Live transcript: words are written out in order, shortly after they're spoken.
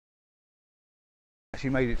Actually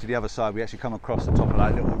made it to the other side. We actually come across the top of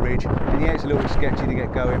that little ridge, and yeah, it's a little bit sketchy to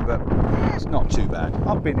get going, but yeah, it's not too bad.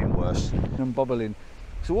 I've been in worse. And bobbling.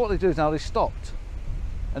 So what they do is now they stopped,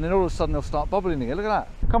 and then all of a sudden they'll start bobbling again. Look at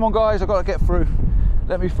that. Come on guys, I've got to get through.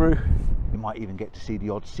 Let me through. You might even get to see the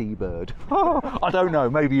odd seabird. I don't know,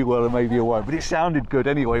 maybe you will or maybe you won't, but it sounded good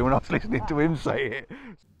anyway when I was listening to him say it.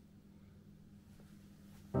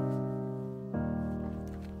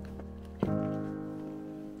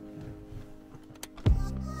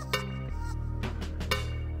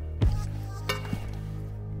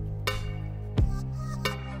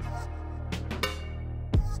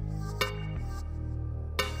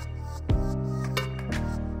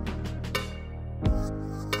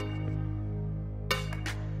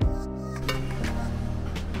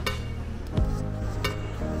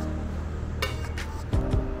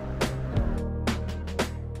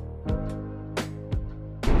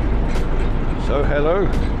 So hello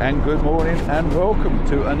and good morning and welcome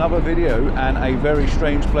to another video and a very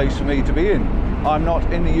strange place for me to be in. I'm not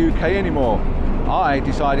in the UK anymore. I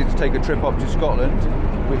decided to take a trip up to Scotland.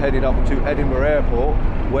 We headed up to Edinburgh Airport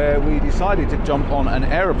where we decided to jump on an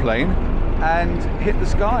aeroplane and hit the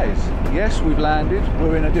skies. Yes, we've landed,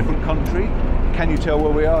 we're in a different country. Can you tell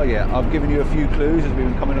where we are yet? I've given you a few clues as we've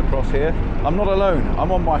been coming across here. I'm not alone,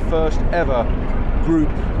 I'm on my first ever group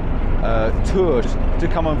tour to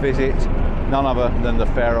come and visit none other than the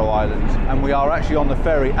Faroe Islands, and we are actually on the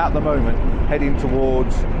ferry at the moment heading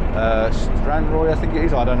towards Stranroy, I think it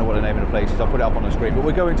is. I don't know what the name of the place is. I'll put it up on the screen, but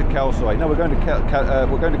we're going to Kalsoy. No, we're going to Kalsoy.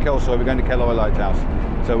 We're going to Kellur Lighthouse.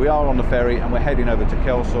 So we are on the ferry and we're heading over to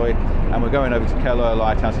Kalsoy, and we're going over to Kellur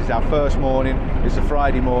Lighthouse. It's our first morning. It's a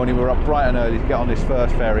Friday morning. We're up bright and early to get on this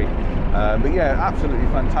first ferry. But yeah, absolutely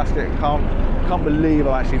fantastic. Can't believe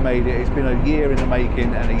I actually made it. It's been a year in the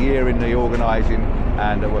making and a year in the organising,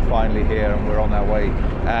 and we're finally here and we're on our way.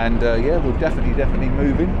 And yeah, we're definitely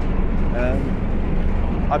moving.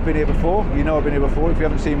 I've been here before. You know I've been here before. If you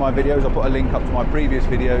haven't seen my videos, I'll put a link up to my previous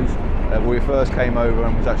videos where we first came over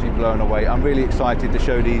and was actually blown away. I'm really excited to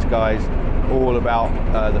show these guys all about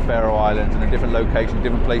the Faroe Islands and the different locations,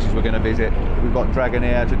 different places we're going to visit. We've got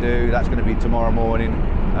Dragonair to do. That's going to be tomorrow morning.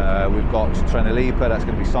 We've got Trenelipa. That's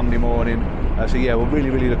going to be Sunday morning. So yeah, we're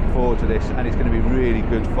really looking forward to this, and it's going to be really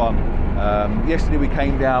good fun. Yesterday we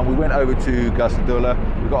came down, we went over to Gustadula,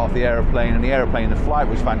 we got off the aeroplane, and the flight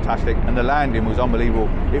was fantastic, and the landing was unbelievable.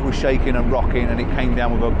 It was shaking and rocking, and it came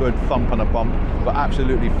down with a good thump and a bump, but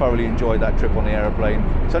absolutely thoroughly enjoyed that trip on the aeroplane.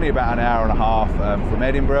 It's only about an hour and a half from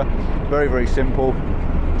Edinburgh. Very simple.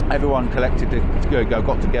 Everyone collected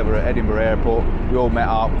got together at Edinburgh Airport. We all met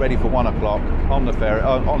up, ready for 1 o'clock on the ferry,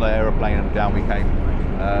 on the aeroplane, and down we came.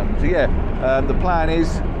 So yeah, the plan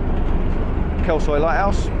is Kalsoy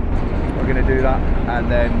Lighthouse. We're going to do that,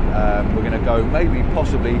 and then we're going to go maybe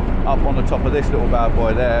possibly up on the top of this little bad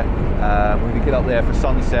boy there. We're going to get up there for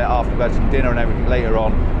sunset after we've had some dinner and everything later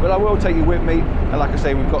on. But I will take you with me, and like I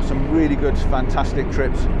say, we've got some really good, fantastic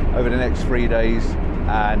trips over the next 3 days,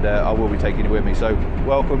 and I will be taking you with me. So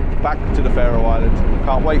welcome back to the Faroe Islands.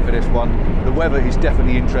 Can't wait for this one. The weather is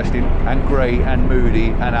definitely interesting and grey and moody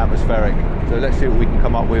and atmospheric. So let's see what we can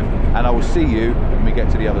come up with, and I will see you when we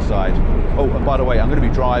get to the other side. Oh, and by the way, I'm going to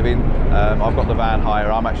be driving. I've got the van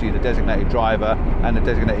hire. I'm actually the designated driver and the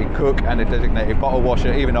designated cook and the designated bottle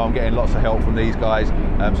washer, even though I'm getting lots of help from these guys.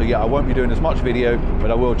 So yeah, I won't be doing as much video,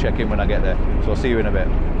 but I will check in when I get there. So I'll see you in a bit.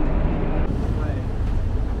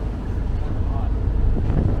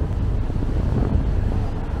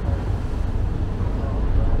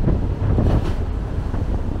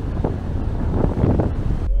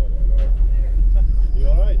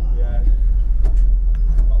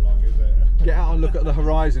 Get out and look at the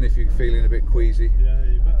horizon if you're feeling a bit queasy. Yeah,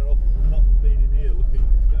 you're better off not being in here looking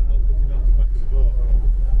out the back of the boat.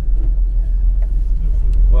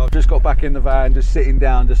 Well, I've just got back in the van, just sitting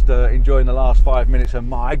down, just enjoying the last 5 minutes, and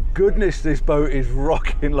my goodness, this boat is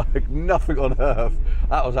rocking like nothing on earth.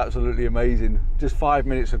 That was absolutely amazing. Just 5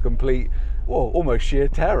 minutes of complete, well, almost sheer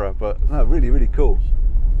terror, but no, really cool.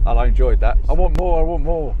 And I enjoyed that. I want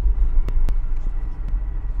more.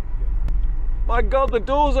 My God, the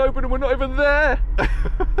door's open and we're not even there.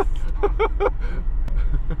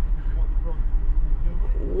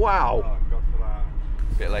 Wow.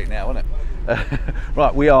 Bit late now, isn't it?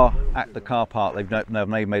 Right, we are at the car park.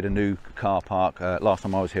 They've made a new car park. Last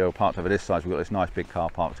time I was here, I parked over this side. So we've got this nice big car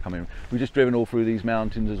park to come in. We've just driven all through these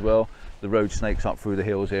mountains as well. The road snakes up through the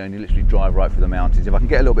hills here, and you literally drive right through the mountains. If I can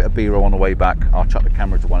get a little bit of B-roll on the way back, I'll chuck the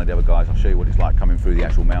camera to one of the other guys. I'll show you what it's like coming through the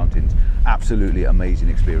actual mountains. Absolutely amazing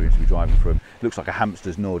experience to be driving through them. Looks like a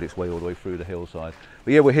hamster's gnawed its way all the way through the hillside.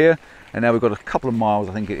 But yeah, we're here, and now we've got a couple of miles,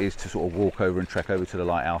 I think it is, to sort of walk over and trek over to the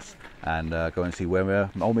lighthouse and go and see where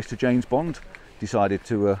old Mr. James Bond decided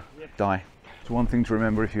to die. So one thing to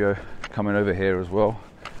remember if you're coming over here as well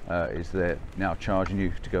is they're now charging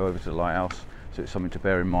you to go over to the lighthouse. So it's something to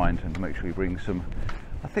bear in mind, and make sure you bring some,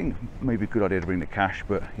 I think maybe a good idea to bring the cash,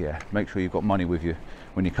 but yeah, make sure you've got money with you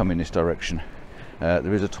when you come in this direction.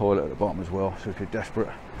 There is a toilet at the bottom as well, so if you're desperate,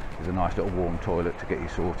 there's a nice little warm toilet to get you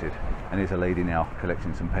sorted. And there's a lady now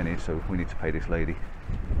collecting some pennies, so we need to pay this lady.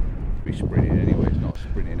 We're sprinting anyway, it's not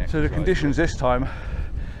sprinting exercise. So the conditions this time,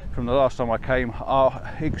 from the last time I came, are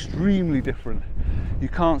extremely different. You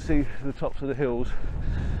can't see the tops of the hills,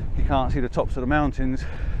 you can't see the tops of the mountains,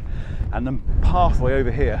 and the pathway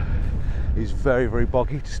over here is very, very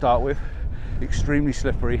boggy to start with, extremely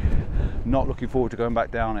slippery. Not looking forward to going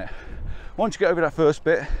back down it. Once you get over that first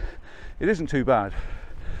bit, it isn't too bad.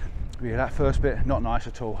 But yeah, that first bit, not nice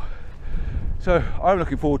at all. So I'm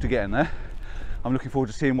looking forward to getting there. I'm looking forward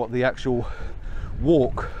to seeing what the actual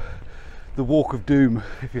walk, the walk of doom,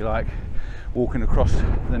 if you like, walking across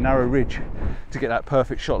the narrow ridge to get that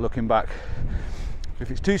perfect shot looking back.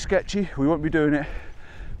 If it's too sketchy, we won't be doing it.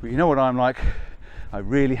 But you know what I'm like, I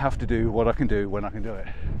really have to do what I can do when I can do it.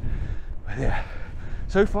 But yeah,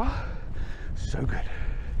 so far, so good.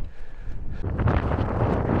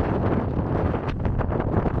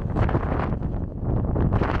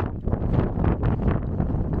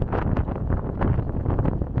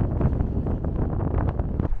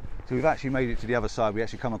 So we've actually made it to the other side. We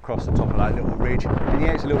actually come across the top of that little ridge. And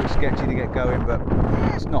yeah, it's a little bit sketchy to get going, but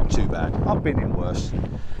it's not too bad. I've been in worse.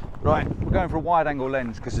 Right, we're going for a wide angle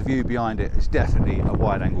lens because the view behind it is definitely a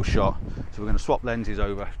wide angle shot. So we're going to swap lenses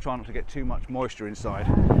over, try not to get too much moisture inside,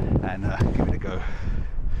 and give it a go.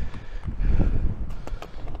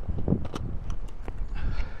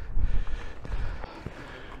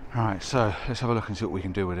 Right, so let's have a look and see what we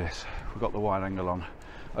can do with this. We've got the wide angle on,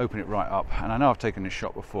 open it right up, and I know I've taken this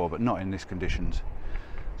shot before, but not in these conditions.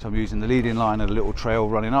 So I'm using the leading line of the little trail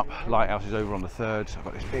running up. Lighthouse is over on the third. So I've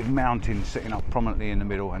got this big mountain sitting up prominently in the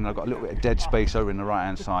middle, and I've got a little bit of dead space over in the right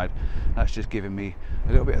hand side. That's just giving me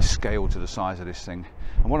a little bit of scale to the size of this thing.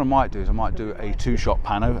 And what I might do is I might do a two-shot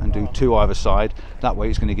pano and do two either side. That way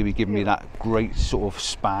it's going to give me that great sort of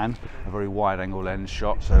span, a very wide angle lens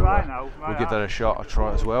shot. So we'll give that a shot. I'll try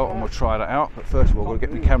it as well, and we'll try that out. But first of all, we'll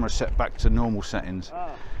get the camera set back to normal settings.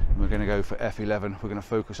 We're going to go for f11. We're going to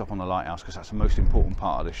focus up on the lighthouse because that's the most important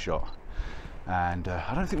part of this shot. And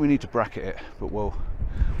I don't think we need to bracket it, but we'll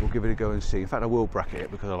give it a go and see. In fact, I will bracket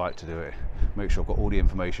it because I like to do it. Make sure I've got all the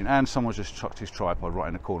information. And someone's just chucked his tripod right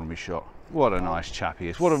in the corner of my shot. What a nice chap he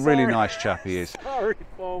is. What a really nice chap he is. Sorry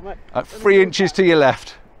for me. 3 inches to your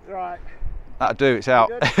left. Right. That'll do, it's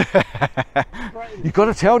out. You've got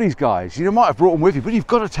to tell these guys. You might have brought them with you, but you've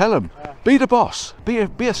got to tell them. Be the boss. Be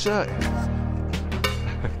assertive.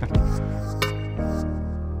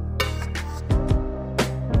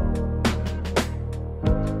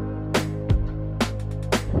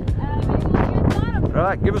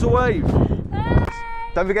 Right, give us a wave. Hey.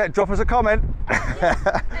 Don't forget, drop us a comment.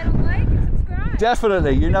 Yeah, and like and subscribe.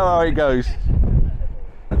 Definitely, you know how it goes.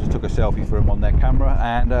 I just took a selfie for him on their camera,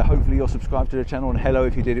 and hopefully you're subscribed to the channel, and hello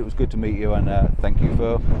if you did. It was good to meet you, and thank you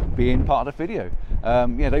for being part of the video.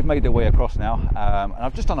 Yeah, they've made their way across now, and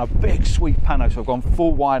I've just done a big sweep pano, so I've gone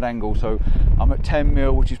full wide angle, so I'm at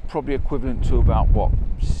 10mm, which is probably equivalent to about what,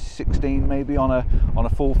 16 maybe on a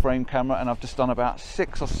full frame camera, and I've just done about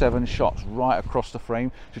 6 or 7 shots right across the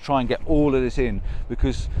frame to try and get all of this in,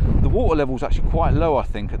 because the water level is actually quite low, I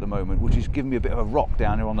think, at the moment, which is giving me a bit of a rock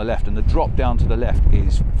down here on the left, and the drop down to the left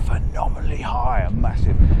is phenomenally high and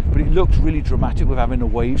massive, but it looks really dramatic with having the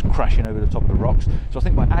waves crashing over the top of the rocks. So I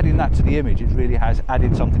think by adding that to the image, it really has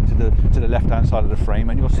added something to the left hand side of the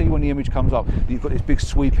frame, and you'll see when the image comes up, you've got this big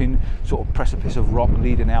sweeping sort of precipice of rock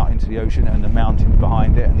leading out into the ocean, and the mountains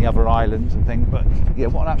behind it, and the other islands and things. But yeah,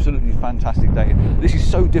 what an absolutely fantastic day. This is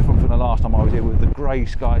so different from the last time I was here, with the grey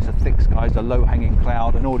skies, the thick skies, the low hanging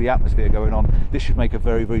cloud, and all the atmosphere going on. This should make a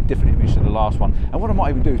very, very different image to the last one. And what I might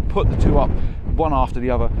even do is put the two up one after the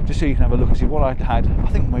other, just so you can have a look and see what I'd had, I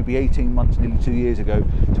think maybe 18 months, nearly 2 years ago,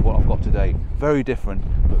 to what I've got today. Very different,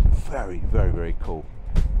 but very, very, very cool.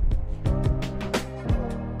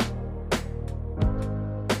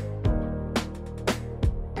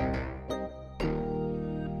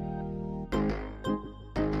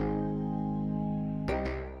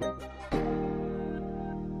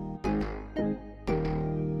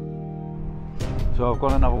 So I've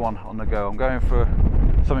got another one on the go. I'm going for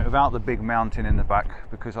something without the big mountain in the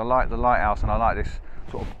back because I like the lighthouse and I like this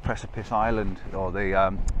sort of precipice island, or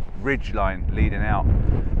the ridge line leading out,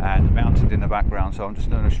 and the mountains in the background. So I'm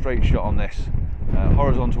just doing a straight shot on this,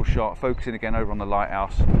 horizontal shot, focusing again over on the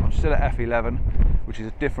lighthouse. I'm still at f11, which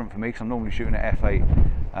is different for me because I'm normally shooting at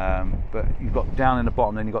f8, but you've got down in the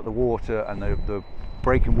bottom, then you've got the water and the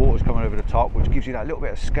breaking waters coming over the top, which gives you that little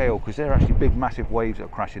bit of scale, because they're actually big massive waves that are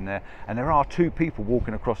crashing there, and there are two people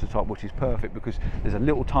walking across the top, which is perfect because there's a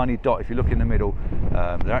little tiny dot. If you look in the middle,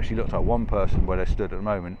 there actually looks like one person where they're stood at the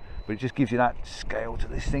moment, but it just gives you that scale to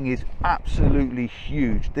this thing. Is absolutely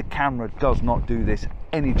huge. The camera does not do this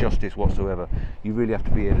any justice whatsoever. You really have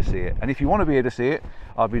to be here to see it, and if you want to be here to see it,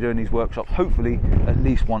 I'll be doing these workshops hopefully at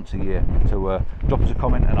least once a year. So drop us a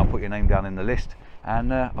comment and I'll put your name down in the list,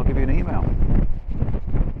 and I'll give you an email.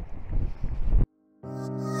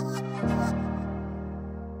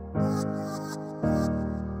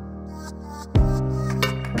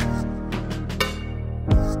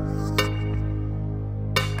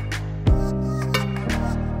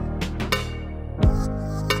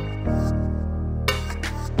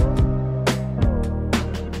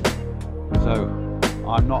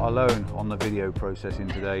 I'm not alone on the video processing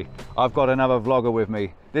today. I've got another vlogger with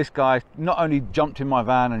me. This guy not only jumped in my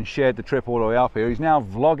van and shared the trip all the way up here, he's now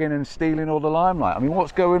vlogging and stealing all the limelight. I mean,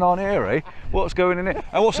 what's going on here, eh? What's going in here?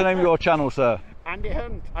 And what's the name of your channel, sir? Andy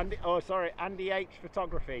Hunt. Andy H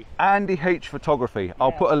Photography. Andy H Photography.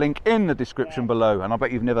 I'll put a link in the description below, and I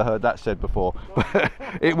bet you've never heard that said before, but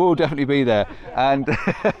it will definitely be there. And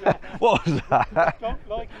what was that?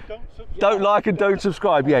 Don't like and don't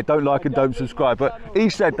subscribe. Yeah, don't like and don't subscribe. But he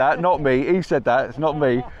said that, not me. He said that, it's not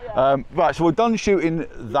me. Right, so we're done shooting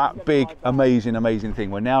that big, amazing thing.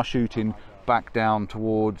 We're now shooting back down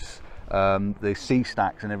towards the sea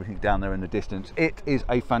stacks and everything down there in the distance. It is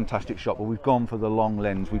a fantastic shot, but we've gone for the long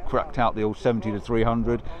lens. We've cracked out the old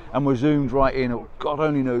 70-300 and we're zoomed right in at God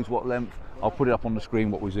only knows what length. I'll put it up on the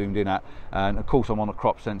screen what we're zoomed in at, and of course I'm on a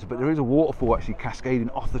crop sensor, but there is a waterfall actually cascading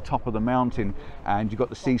off the top of the mountain, and you've got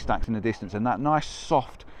the sea stacks in the distance, and that nice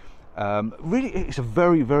soft, really it's a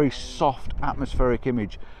very soft atmospheric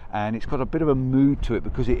image, and it's got a bit of a mood to it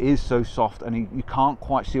because it is so soft, and you can't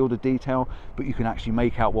quite see all the detail, but you can actually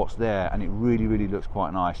make out what's there, and it really looks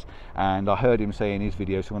quite nice. And I heard him say in his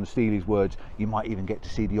video, so I'm going to steal his words, you might even get to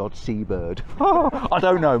see the odd seabird. I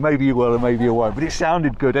don't know, maybe you will and maybe you won't, but it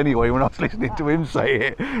sounded good anyway when I was listening to him say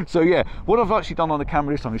it. So yeah, what I've actually done on the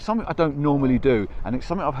camera this time is something I don't normally do, and it's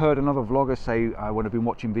something I've heard another vlogger say when I've been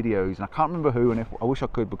watching videos, and I can't remember who, and I wish I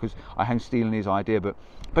could because I am stealing his idea, but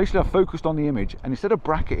basically I've focused on the image, and instead of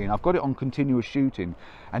bracketing, I've got it on continuous shooting.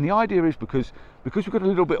 And the idea is because we've got a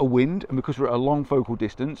little bit of wind, and because we're at a long focal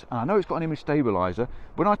distance, and I know it's got an image stabilizer,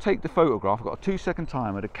 when I take the photograph, I've got a 2-second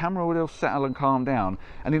timer, the camera will settle and calm down,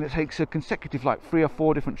 and then it takes a consecutive like 3 or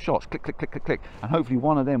 4 different shots, click, and hopefully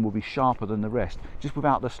one of them will be sharper than the rest, just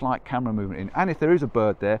without the slight camera movement in. And if there is a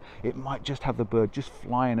bird there, it might just have the bird just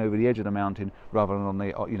flying over the edge of the mountain rather than on the,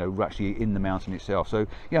 you know, actually in the mountain itself. So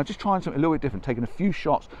yeah, I'm just trying something a little bit different, taking a few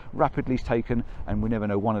shots, rapidly taken, and we never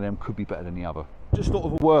know, one of them could be better than the other. Just thought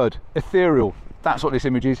of a word, ethereal. That's what this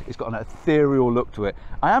image is. It's got an ethereal look to it.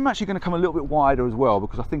 I am actually going to come a little bit wider as well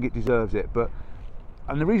because I think it deserves it,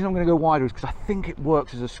 and the reason I'm going to go wider is because I think it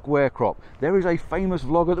works as a square crop. There is a famous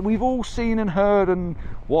vlogger that we've all seen and heard and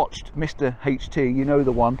watched, Mr. HT, you know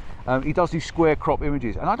the one. He does these square crop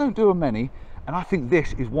images, and I don't do them many, and I think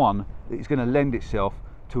this is one that is going to lend itself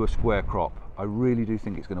to a square crop. I really do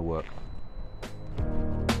think it's going to work.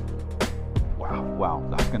 Wow,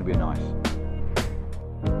 that's going to be nice.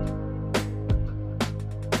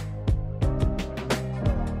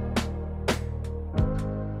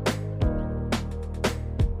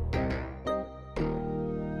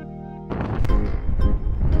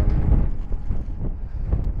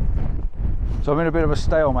 So I'm in a bit of a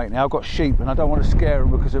stalemate now. I've got sheep and I don't want to scare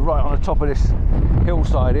them because they're right on the top of this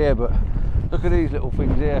hillside here, but look at these little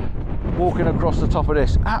things here, walking across the top of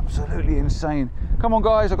this. Absolutely insane. Come on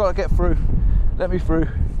guys, I've got to get through. Let me through.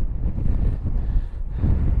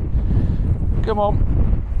 Come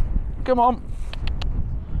on.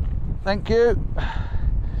 Thank you.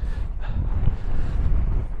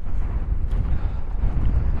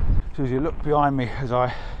 So as you look behind me as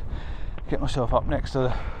I get myself up next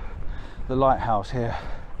to the lighthouse here,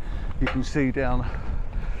 you can see down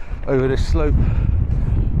over this slope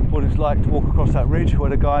what it's like to walk across that ridge where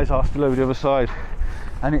the guys are still over the other side,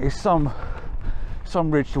 and it is some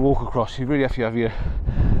ridge to walk across. You really have to have your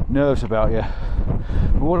nerves about you.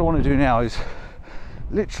 But what I want to do now is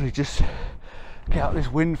literally just get out this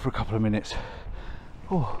wind for a couple of minutes.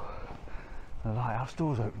 Oh, the lighthouse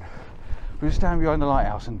door's open. We just stand behind the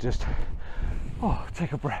lighthouse and just, oh,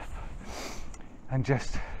 take a breath and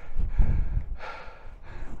just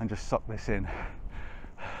suck this in.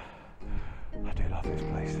 I do love this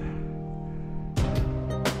place.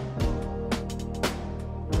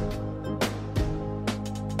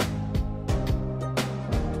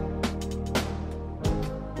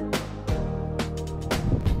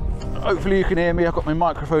 Hopefully you can hear me. I've got my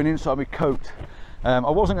microphone inside my coat. I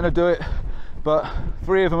wasn't going to do it, but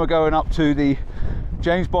 3 of them are going up to the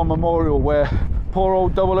James Bond Memorial where poor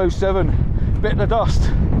old 007 bit the dust.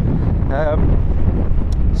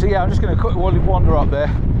 So yeah, I'm just going to quickly wander up there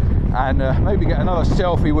and maybe get another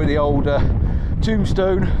selfie with the old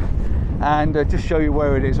tombstone and just show you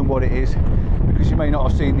where it is and what it is, because you may not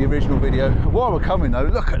have seen the original video. While we're coming though,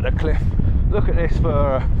 look at the cliff. Look at this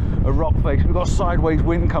for a rock face. We've got sideways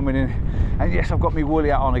wind coming in, and yes, I've got my woolly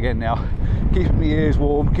hat on again now, keeping my ears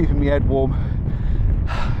warm, keeping my head warm.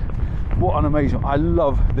 What an amazing, I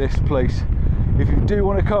love this place. If you do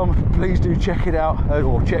want to come, please do check it out,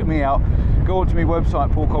 or check me out. Go onto my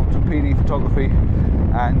website, Compton PDphotography,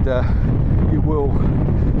 and you will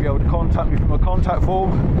be able to contact me from a contact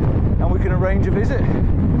form, and we can arrange a visit.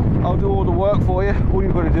 I'll do all the work for you. All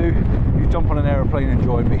you've got to do is jump on an aeroplane and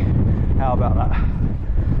join me. How about that?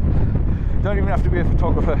 Don't even have to be a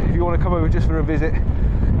photographer. If you want to come over just for a visit,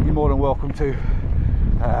 you're more than welcome to.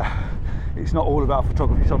 It's not all about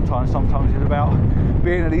photography sometimes. Sometimes it's about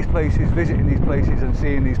being at these places, visiting these places and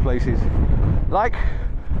seeing these places. Like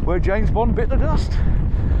where James Bond bit the dust.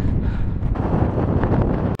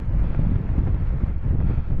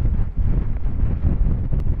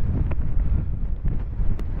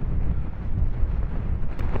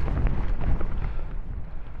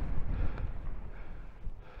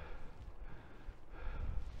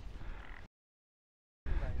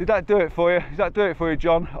 Did that do it for you? Did that do it for you,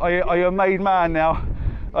 John? Are you a made man now?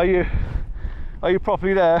 Are you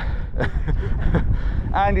properly there?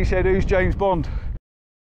 Andy said, "Who's James Bond?"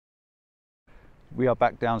 We are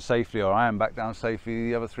back down safely, or I am back down safely.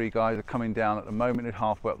 The other 3 guys are coming down at the moment. They're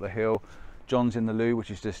halfway up the hill. John's in the loo, which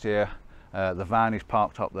is just here. The van is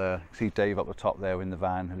parked up there. See Dave up the top there in the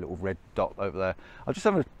van, a little red dot over there. I'll just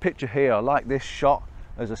have a picture here. I like this shot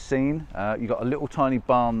as a scene. You've got a little tiny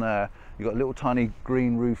barn there. You've got a little tiny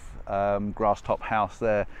green roof grass top house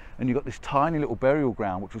there, and you've got this tiny little burial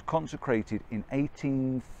ground which was consecrated in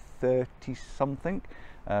 1830 something,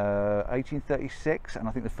 1836, and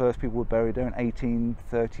I think the first people were buried there in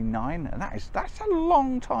 1839, and that's a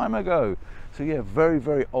long time ago. So yeah, very,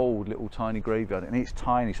 very old little tiny graveyard, and it's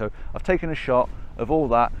tiny. So I've taken a shot of all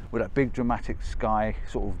that with that big dramatic sky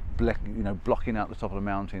sort of blocking out the top of the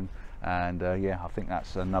mountain, and yeah, I think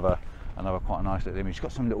that's another quite a nice little image. It's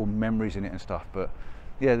got some little memories in it and stuff, but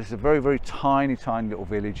yeah, this is a very, very tiny little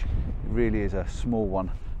village. It really is a small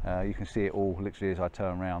one. You can see it all literally as I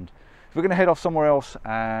turn around. We're going to head off somewhere else,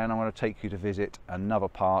 and I'm going to take you to visit another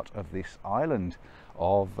part of this island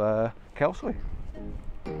of Kalsoy.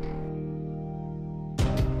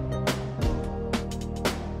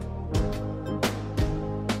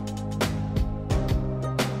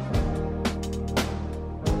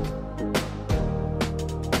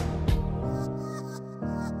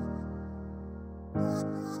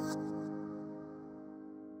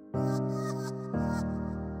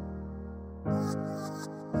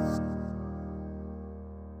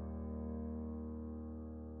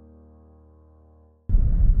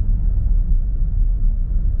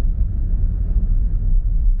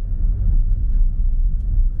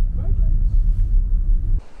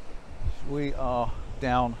 We are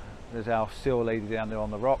down, there's our seal lady down there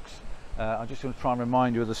on the rocks. I'm just going to try and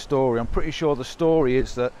remind you of the story. I'm pretty sure the story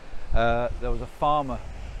is that there was a farmer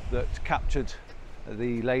that captured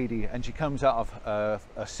the lady, and she comes out of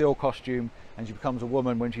a seal costume and she becomes a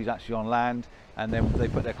woman when she's actually on land, and then they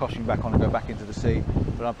put their costume back on and go back into the sea.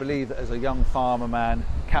 But I believe that as a young farmer man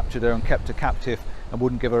captured her and kept her captive and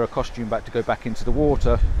wouldn't give her a costume back to go back into the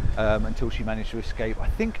water until she managed to escape. I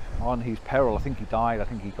think on his peril. I think he died. I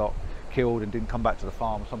think he got killed and didn't come back to the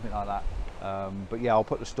farm or something like that. But yeah, I'll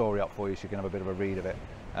put the story up for you so you can have a bit of a read of it.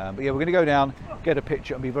 But yeah, we're going to go down, get a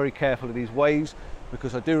picture, and be very careful of these waves,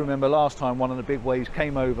 because I do remember last time one of the big waves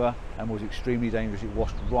came over and was extremely dangerous. It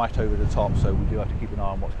washed right over the top, so we do have to keep an eye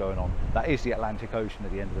on what's going on. That is the Atlantic Ocean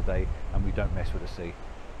at the end of the day, and we don't mess with the sea.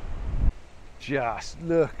 Just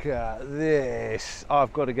look at this.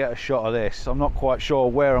 I've got to get a shot of this. I'm not quite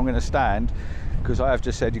sure where I'm going to stand, because I have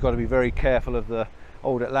just said you've got to be very careful of the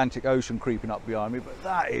old Atlantic Ocean creeping up behind me, but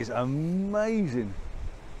that is amazing.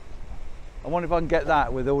 I wonder if I can get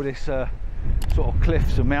that with all this sort of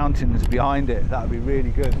cliffs and mountains behind it. That would be really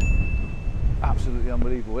good. Absolutely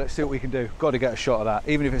unbelievable. Let's see what we can do. Got to get a shot of that,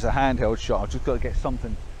 even if it's a handheld shot. I've just got to get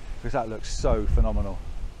something because that looks so phenomenal.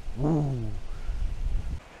 Woo.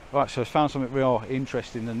 Right, so I found something real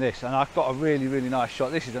interesting than this, and I've got a really, really nice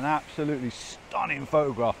shot. This is an absolutely stunning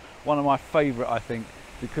photograph, one of my favourite, I think,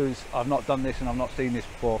 because I've not done this and I've not seen this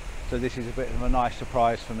before, so this is a bit of a nice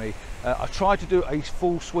surprise for me. I tried to do a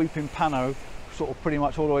full sweeping pano, sort of pretty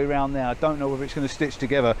much all the way around there. I don't know whether it's going to stitch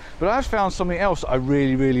together, but I've found something else that I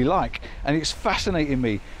really, really like, and it's fascinating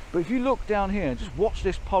me. But if you look down here and just watch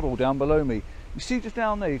this puddle down below me, you see just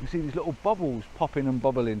down there, you can see these little bubbles popping and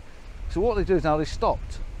bubbling. So what they do is now they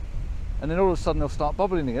stopped, and then all of a sudden they'll start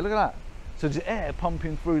bubbling again. Look at that. So there's air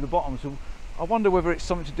pumping through the bottom. So I wonder whether it's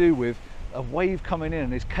something to do with a wave coming in,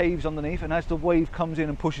 and there's caves underneath, and as the wave comes in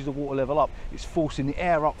and pushes the water level up, it's forcing the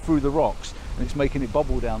air up through the rocks and it's making it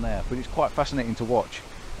bubble down there. But it's quite fascinating to watch,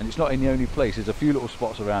 and it's not in the only place. There's a few little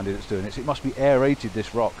spots around it that's doing it. So it must be aerated,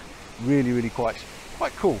 this rock. Really, really quite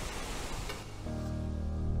cool.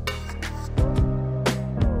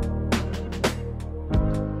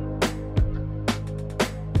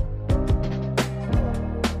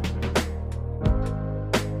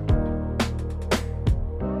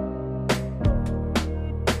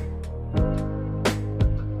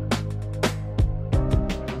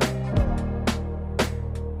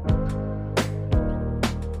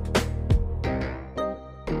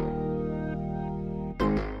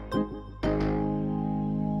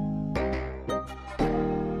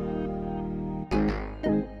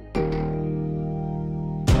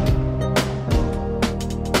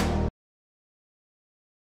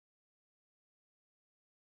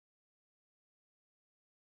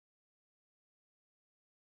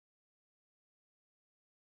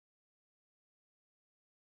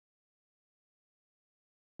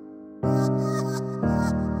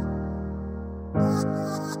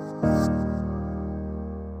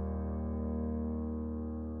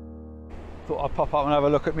 Thought I'd pop up and have a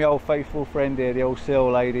look at my old faithful friend here, the old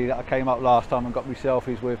seal lady that I came up last time and got me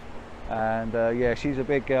selfies with. And yeah, she's a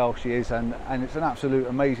big girl, she is, and it's an absolute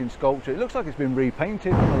amazing sculpture. It looks like it's been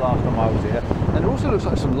repainted from the last time I was here, and it also looks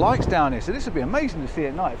like some lights down here, so this would be amazing to see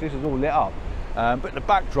at night if this was all lit up. But the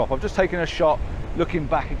backdrop, I've just taken a shot looking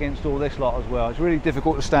back against all this lot as well. It's really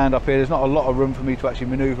difficult to stand up here. There's not a lot of room for me to actually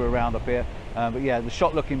manoeuvre around up here, but yeah, the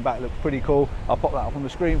shot looking back looks pretty cool. I'll pop that up on the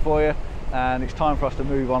screen for you, and it's time for us to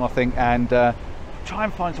move on, I think, and try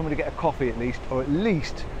and find someone to get a coffee at least, or at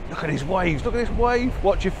least look at these waves. Look at this wave.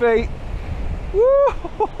 Watch your feet. Woo!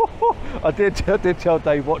 I did tell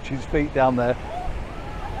Dave, watch his feet down there.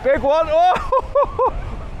 Big one. Oh!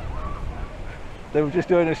 They were just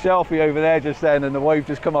doing a selfie over there just then, and the wave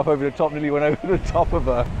just come up over the top, nearly went over the top of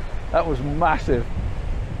her. That was massive.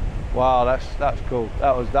 Wow, that's cool.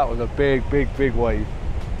 That was a big wave.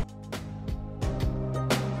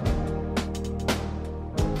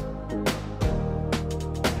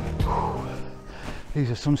 These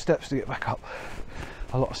are some steps to get back up.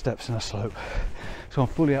 A lot of steps and a slope. So I'm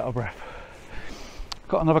fully out of breath.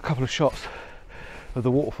 Got another couple of shots of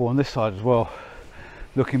the waterfall on this side as well,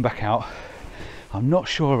 looking back out. I'm not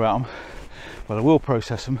sure about them, but I will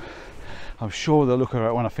process them. I'm sure they'll look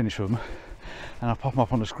alright when I finish with them, and I'll pop them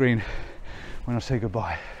up on the screen when I say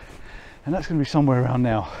goodbye. And that's going to be somewhere around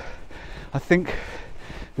now. I think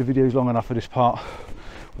the video is long enough for this part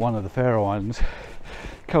one of the Faroe Islands.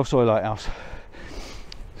 Kalsoy Lighthouse,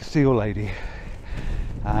 Seal Lady,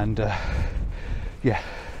 and yeah,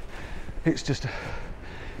 it's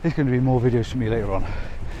going to be more videos for me later on.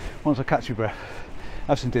 Once I catch my breath,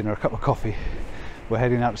 have some dinner, a cup of coffee, we're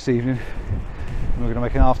heading out this evening, and we're going to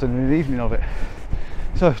make an afternoon and evening of it.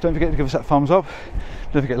 So don't forget to give us that thumbs up,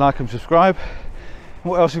 don't forget to like and subscribe.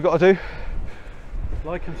 And what else we've got to do?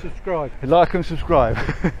 Like and subscribe. Like and subscribe.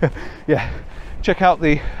 Yeah, check out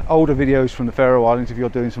the older videos from the Faroe Islands if you're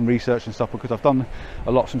doing some research and stuff, because I've done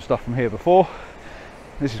a lot of stuff from here before.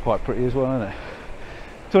 This is quite pretty as well, isn't it?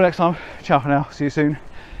 Till next time, ciao for now, see you soon,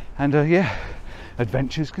 and yeah,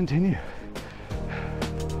 adventures continue.